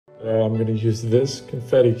I'm gonna use this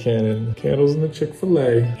confetti cannon, candles in the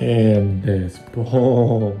Chick-fil-A, and this.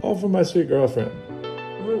 Boom. All for my sweet girlfriend.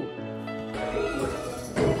 Ooh.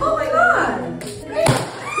 Oh my god!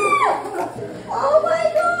 Oh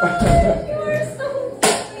my god! You are so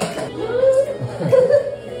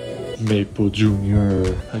sweet! Maple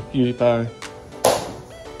Jr. Cutie pie.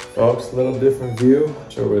 Folks, a little different view.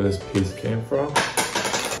 Not sure where this piece came from.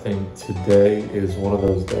 I think today is one of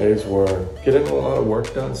those days where getting a lot of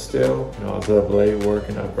work done still. You know, I was up late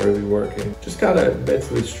working, up early working. Just kind of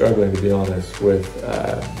mentally struggling, to be honest, with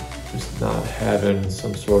just not having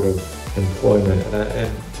some sort of employment.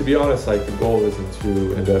 And to be honest, like, the goal isn't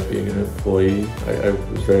to end up being an employee. I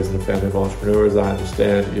was raised in a family of entrepreneurs. I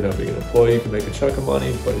understand, you know, being an employee, you can make a chunk of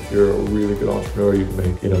money, but if you're a really good entrepreneur, you can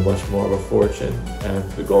make, you know, much more of a fortune. And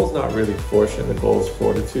the goal's not really fortune, the goal is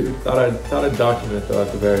fortitude. Thought I'd document, though,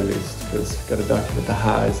 at the very least, because you gotta document the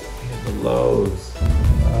highs and the lows.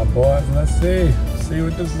 Boys, let's see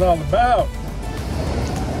what this is all about.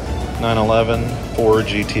 911 Ford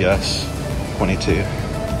GTS 22.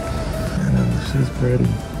 She's pretty.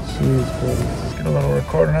 She's pretty. Let's get a little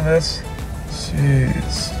recording of this.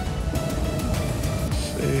 Jeez.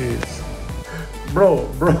 Bro.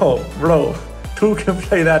 Two can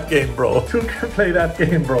play that game, bro. Two can play that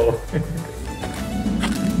game, bro.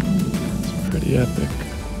 It's pretty epic.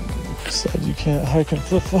 Said you can't hike in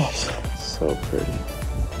flip-flops. So pretty.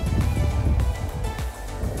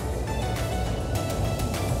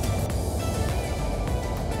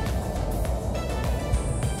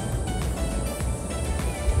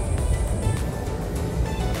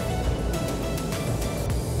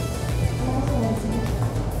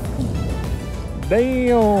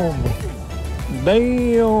 Damn,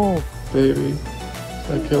 baby.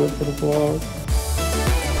 I kill it for the vlog.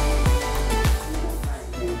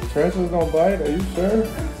 Tarantulas don't bite, are you sure?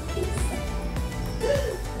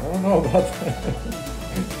 I don't know about that.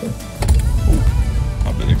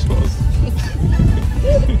 I've been exposed.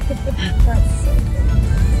 That's so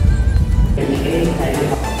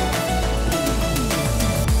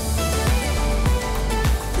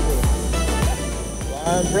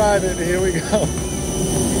Flying private, here we go.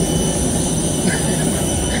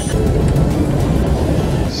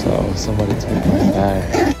 So somebody took my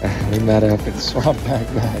bag. We met up at Swamp Bag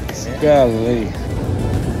Bags. Golly.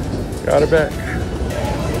 Got her back.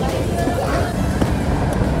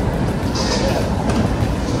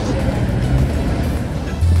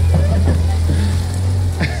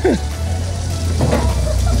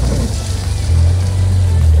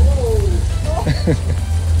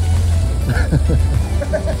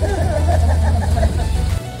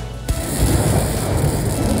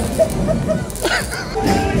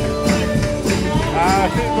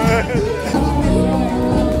 Happy birthday!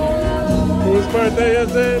 Whose birthday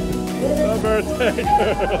is it? The birthday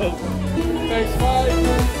girl. Thanks, Mike.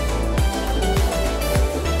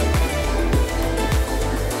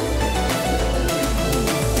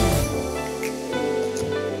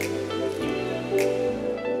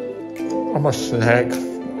 I'm a snake.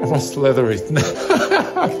 I'm a slithery snake.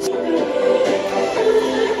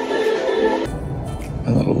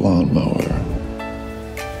 A little lawnmower.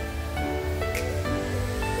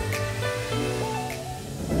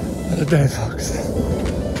 Another day, folks.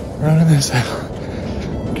 Running this out.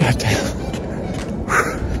 Goddamn.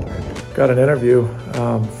 Got an interview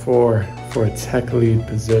for a tech lead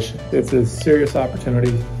position. It's a serious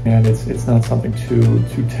opportunity, and it's not something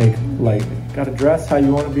to take lightly. Got to dress how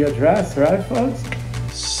you want to be addressed, right, folks?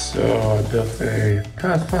 So I built a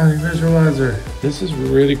pathfinding visualizer. This is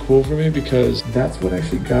really cool for me because that's what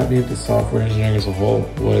actually got me into software engineering as a whole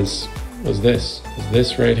was this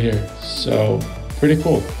right here. So pretty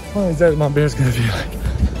cool. One of these days my beard's gonna be like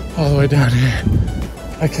all the way down here.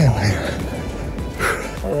 I can't wait.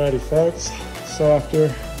 Alrighty, folks. So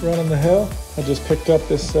after running the hill, I just picked up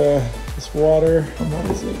this water. What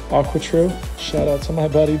is it? AquaTrue. Shout out to my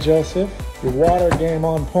buddy Joseph. Your water game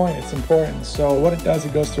on point, it's important. So what it does,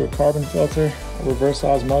 it goes through a carbon filter, a reverse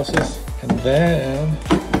osmosis, and then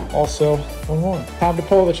also one more. Time to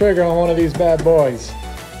pull the trigger on one of these bad boys.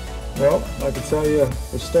 Well, I can tell you,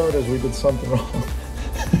 for starters, we did something wrong.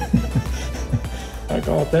 Like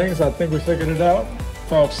all things, I think we figured it out.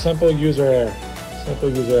 Folks, simple user error. Simple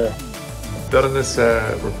user error. Building this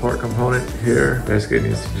report component here, basically it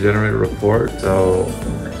needs to generate a report. So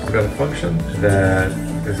we've got a function that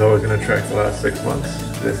is always going to track the last 6 months.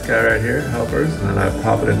 This guy right here, helpers, and then I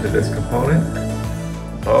pop it into this component.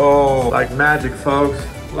 Oh, like magic, folks,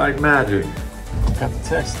 like magic. Got the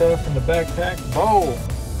tech stuff in the backpack. Boom!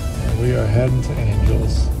 And we are heading to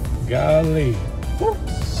Angels. Golly,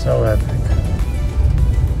 so epic.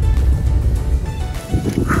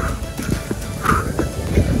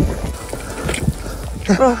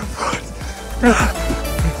 I'm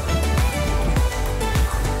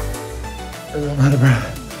out of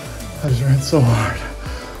breath. I just ran so hard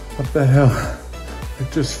up that hill.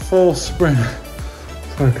 Like just full sprint.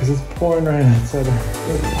 Sorry, because it's pouring rain outside.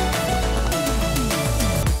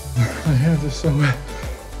 My hands are so wet.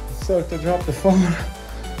 It's soaked. I dropped the phone.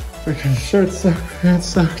 Freaking shirt soaked, pants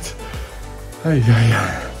soaked. Ay, ay,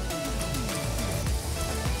 ay.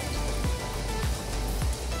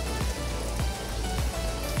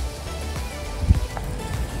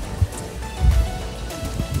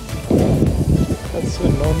 That's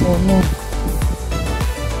it. No, no, no.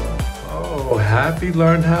 Oh, Happy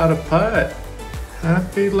learned how to putt.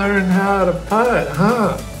 Happy learned how to putt,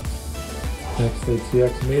 huh? Next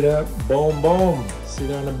ATX meetup. Boom, boom. See you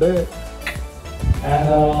there in a bit. And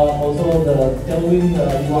also the Tailwind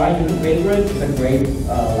UI you created is a great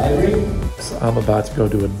library. So I'm about to go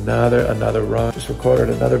do another run. Just recorded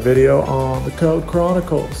another video on the Code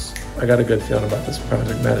Chronicles. I got a good feeling about this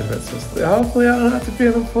project management system. Hopefully I don't have to be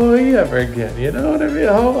an employee ever again. You know what I mean?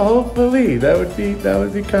 Hopefully that would be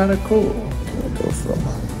kind of cool. Gonna go from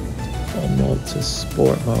fun mode to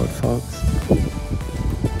sport mode, folks.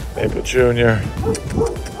 Maple Jr.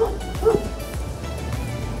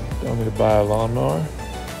 Don't need to buy a lawnmower.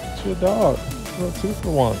 It's your dog. A little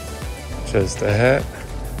 2-for-1. Just a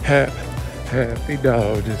happy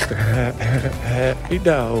dog. Just a happy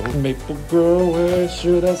dog. Maple girl, where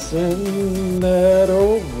should I send that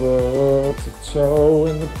over? To show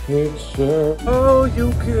in the picture. Oh,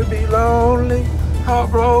 you could be lonely,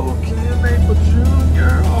 heartbroken, Maple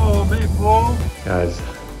Jr. Oh, Maple. Guys,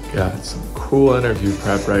 got some cool interview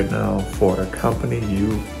prep right now for a company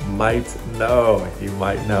you might know.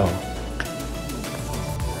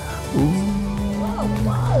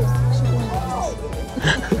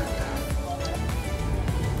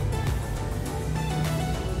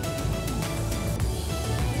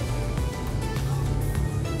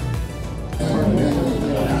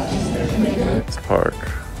 This park,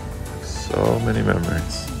 so many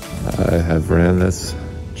memories. I have ran this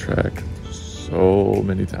track so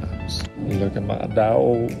many times. Look at my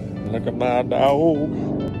dog. Look at my dog.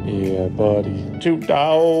 Yeah, buddy. 2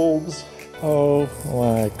 dogs. Oh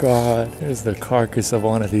my God. Here's the carcass of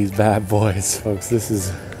one of these bad boys. Folks, this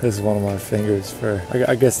is one of my fingers for,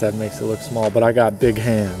 I guess that makes it look small, but I got big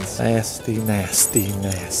hands. Nasty, nasty,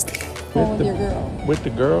 nasty. With your girl. With the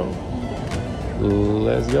girl.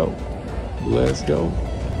 Let's go. Let's go.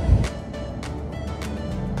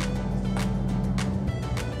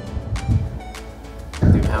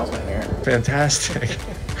 How's my hair? Fantastic.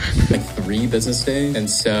 Like 3 business days, and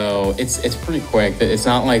so it's pretty quick. It's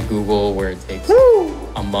not like Google where it takes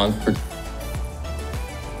a month for.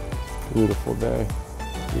 Beautiful day.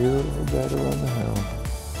 Beautiful day to run the hill.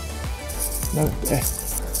 No day.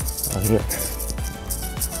 Oh, here.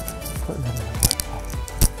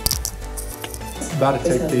 About to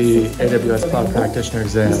take the AWS Cloud Practitioner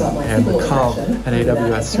exam and become an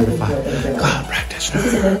AWS certified cloud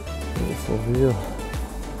practitioner. Beautiful view.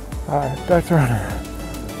 All right, back to running.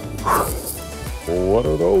 What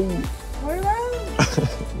are those? What are those?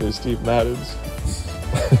 There's Steve Maddens.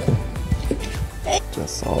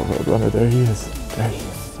 Just saw a Roadrunner. There he is. There he is.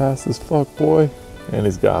 Fast as fuck, boy. And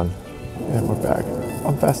he's gone. And we're back.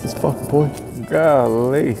 I'm fast as fuck, boy.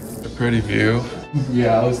 Golly. A pretty view.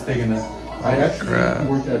 Yeah, I was thinking that. I actually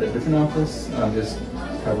worked at a different office. I'm just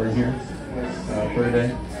covering here for a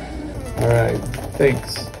day. All right.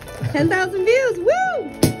 Thanks. 10,000 views. Woo!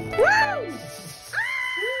 Woo!